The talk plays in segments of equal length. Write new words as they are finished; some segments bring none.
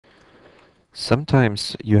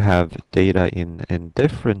Sometimes you have data in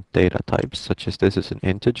different data types, such as this is an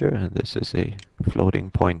integer and this is a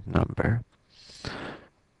floating point number.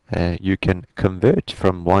 You can convert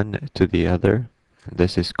from one to the other, and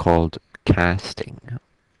this is called casting.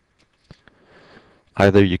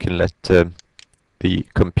 Either you can let the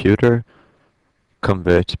computer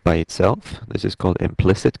convert by itself. This is called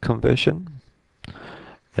implicit conversion.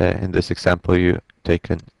 In this example, you take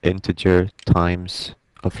an integer times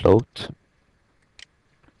a float,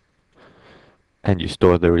 and you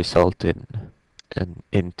store the result in an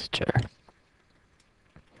integer.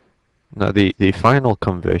 Now the final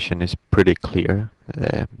conversion is pretty clear.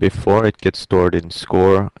 Before it gets stored in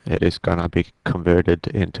score, it is gonna be converted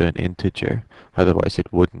into an integer. Otherwise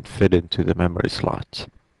it wouldn't fit into the memory slot.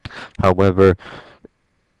 However,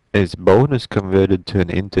 is bonus converted to an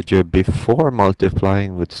integer before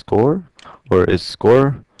multiplying with score? Or is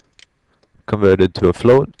score converted to a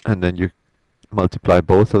float and then you multiply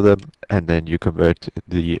both of them and then you convert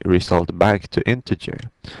the result back to integer?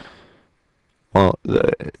 Well,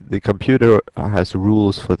 the computer has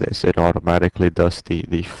rules for this. It automatically does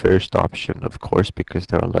the first option, of course, because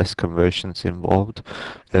there are less conversions involved.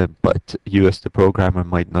 But you as the programmer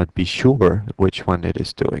might not be sure which one it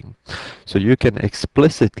is doing. So you can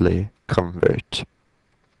explicitly convert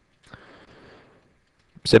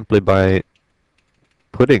simply by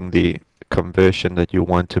putting the conversion that you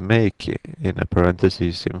want to make in a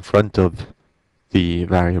parenthesis in front of the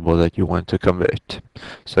variable that you want to convert.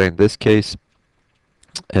 So in this case,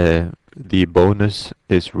 the bonus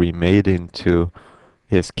is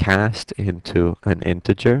cast into an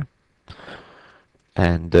integer,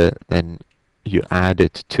 and then you add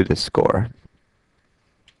it to the score.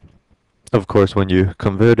 Of course, when you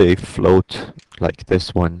convert a float like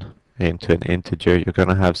this one into an integer, you're going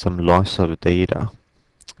to have some loss of data.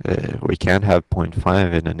 We can't have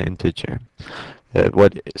 0.5 in an integer.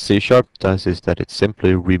 What C# does is that it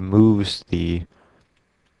simply removes the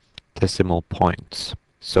decimal points.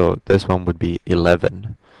 So this one would be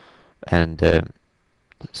 11, and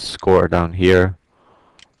score down here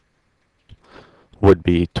would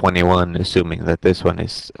be 21, assuming that this one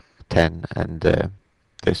is 10 and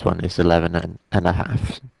this one is 11 and a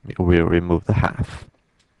half. We'll remove the half.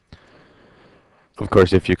 Of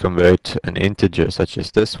course, if you convert an integer such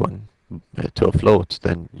as this one to a float,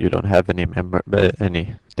 then you don't have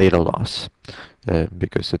any data loss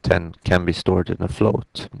because the 10 can be stored in a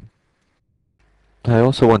float. I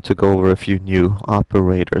also want to go over a few new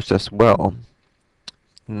operators as well.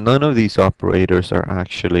 None of these operators are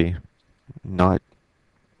actually none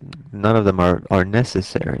of them are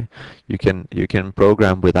necessary. You can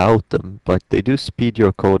program without them, but they do speed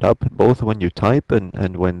your code up both when you type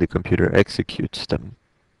and when the computer executes them.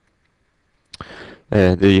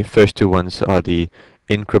 The first two ones are the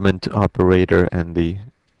increment operator and the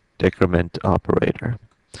decrement operator.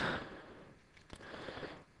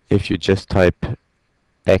 If you just type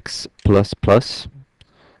x++,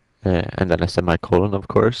 and then a semicolon, of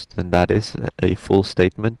course, then that is a full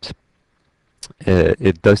statement.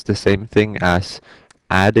 It does the same thing as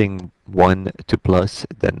adding 1 to plus,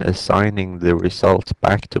 then assigning the result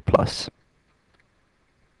back to plus.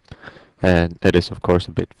 And it is, of course,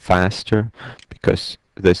 a bit faster because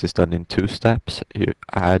this is done in 2 steps. You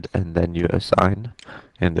add and then you assign.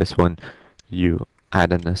 In this one, you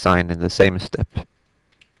add and assign in the same step.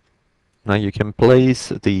 Now you can place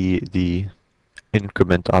the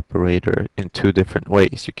increment operator in 2 different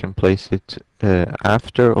ways. You can place it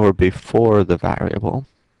after or before the variable.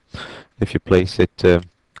 If you place it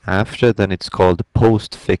after, then it's called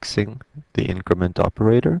post-fixing the increment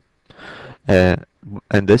operator. And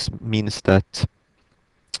this means that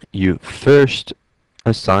you first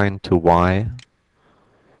assign to y,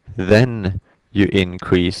 then you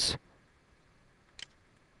increase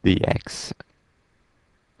the x.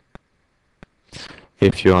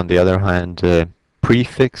 If you, on the other hand,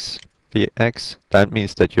 prefix the x, that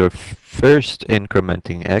means that you're first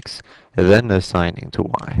incrementing x, then assigning to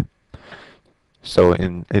y. So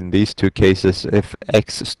in these 2 cases, if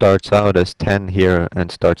x starts out as 10 here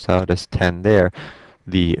and starts out as 10 there,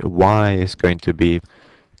 the y is going to be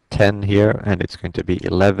 10 here and it's going to be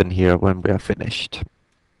 11 here when we are finished.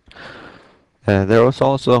 There is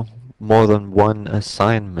also more than one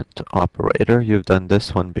assignment operator. You've done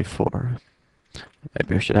this one before.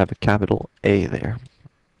 Maybe I should have a capital A there.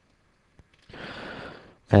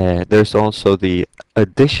 There's also the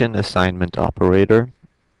addition assignment operator.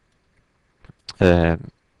 I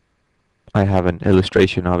have an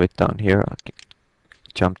illustration of it down here. I'll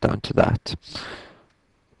jump down to that.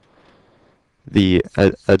 The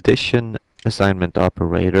addition assignment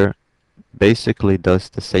operator basically does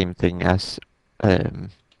the same thing as um,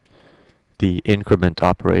 the increment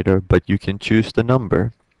operator, but you can choose the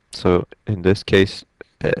number. So in this case,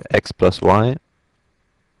 x plus y,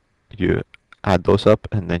 you add those up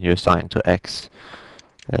and then you assign to x.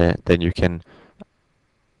 Then you can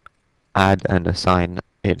add and assign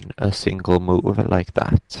in a single move like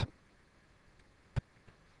that.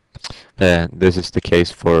 This is the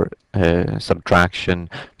case for subtraction,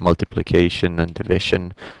 multiplication, and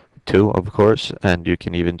division too, of course, and you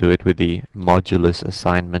can even do it with the modulus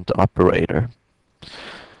assignment operator.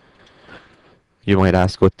 You might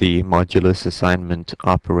ask what the modulus assignment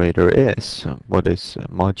operator is. What is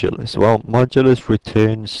modulus? Well, modulus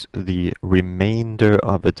returns the remainder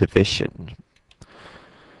of a division.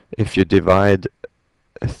 If you divide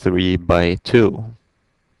 3 by 2,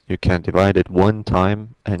 you can divide it one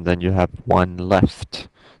time and then you have 1 left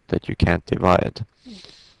that you can't divide.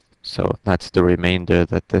 So that's the remainder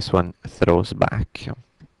that this one throws back.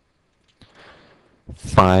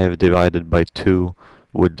 5 divided by 2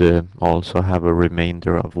 would also have a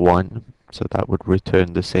remainder of 1, so that would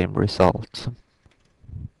return the same result.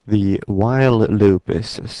 The while loop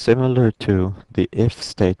is similar to the if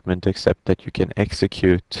statement, except that you can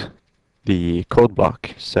execute the code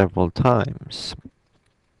block several times.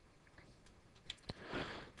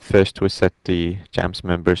 First we set the jams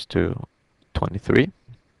members to 23,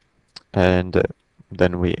 and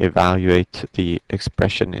then we evaluate the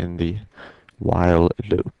expression in the while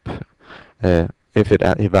loop. If it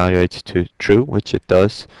evaluates to true, which it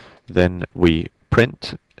does, then we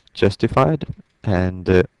print justified,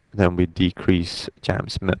 and then we decrease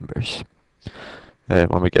jams members.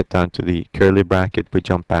 When we get down to the curly bracket, we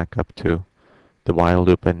jump back up to the while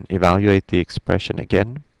loop and evaluate the expression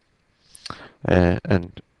again,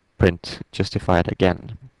 and print justified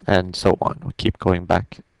again, and so on. We keep going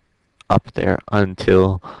back up there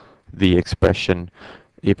until the expression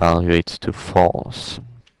evaluates to false.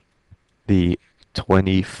 The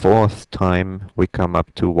 24th time we come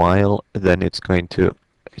up to while, then it's going to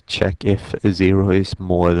check if 0 is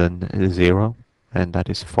more than 0, and that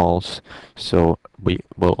is false. So we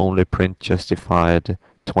will only print justified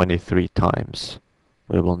 23 times.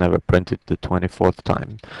 We will never print it the 24th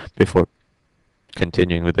time before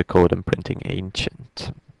continuing with the code and printing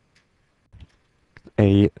ancient.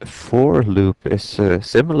 A for loop is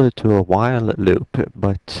similar to a while loop,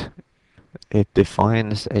 but it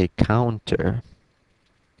defines a counter.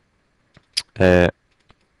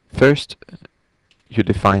 First, you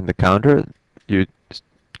define the counter, you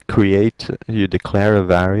declare a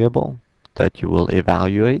variable that you will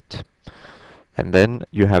evaluate, and then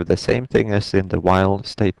you have the same thing as in the while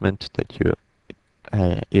statement, that you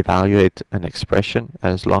evaluate an expression.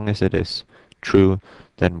 As long as it is true,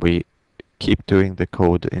 then we keep doing the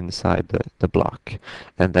code inside the block,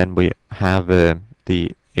 and then we have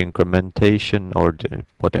the incrementation, or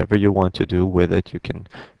whatever you want to do with it. You can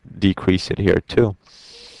decrease it here too,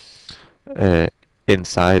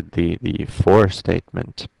 inside the for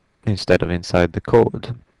statement instead of inside the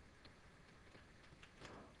code.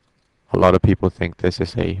 A lot of people think this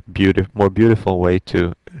is a more beautiful way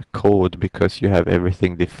to code, because you have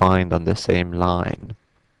everything defined on the same line,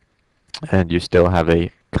 and you still have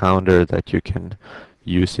a counter that you can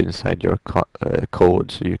use inside your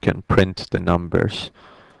code, so you can print the numbers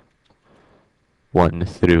 1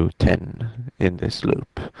 through 10 in this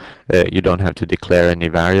loop. You don't have to declare any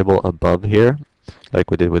variable above here,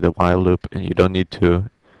 like we did with the while loop, and you don't need to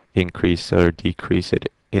increase or decrease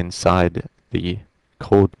it inside the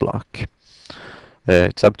code block.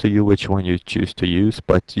 It's up to you which one you choose to use,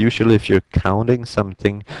 but usually if you're counting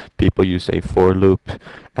something, people use a for loop,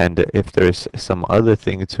 and if there's some other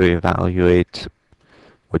thing to evaluate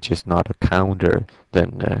which is not a counter,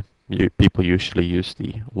 then people usually use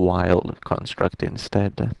the while construct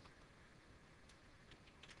instead.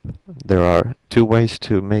 There are two ways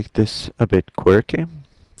to make this a bit quirky.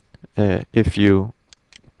 If you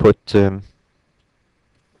put,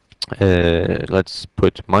 let's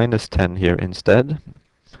put -10 here instead,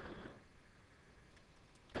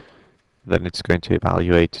 then it's going to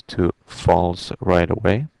evaluate to false right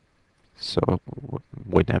away. So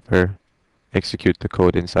we never execute the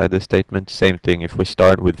code inside the statement. Same thing if we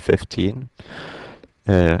start with 15.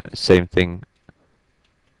 Same thing.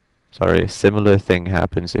 Sorry, a similar thing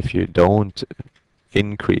happens if you don't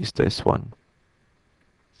increase this one.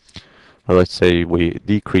 Well, let's say we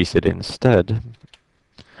decrease it instead.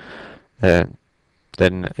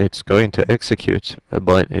 Then it's going to execute,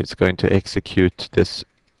 but it's going to execute this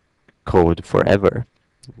code forever.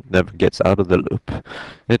 Never gets out of the loop.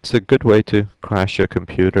 It's a good way to crash your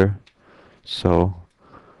computer, so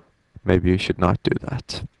maybe you should not do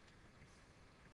that.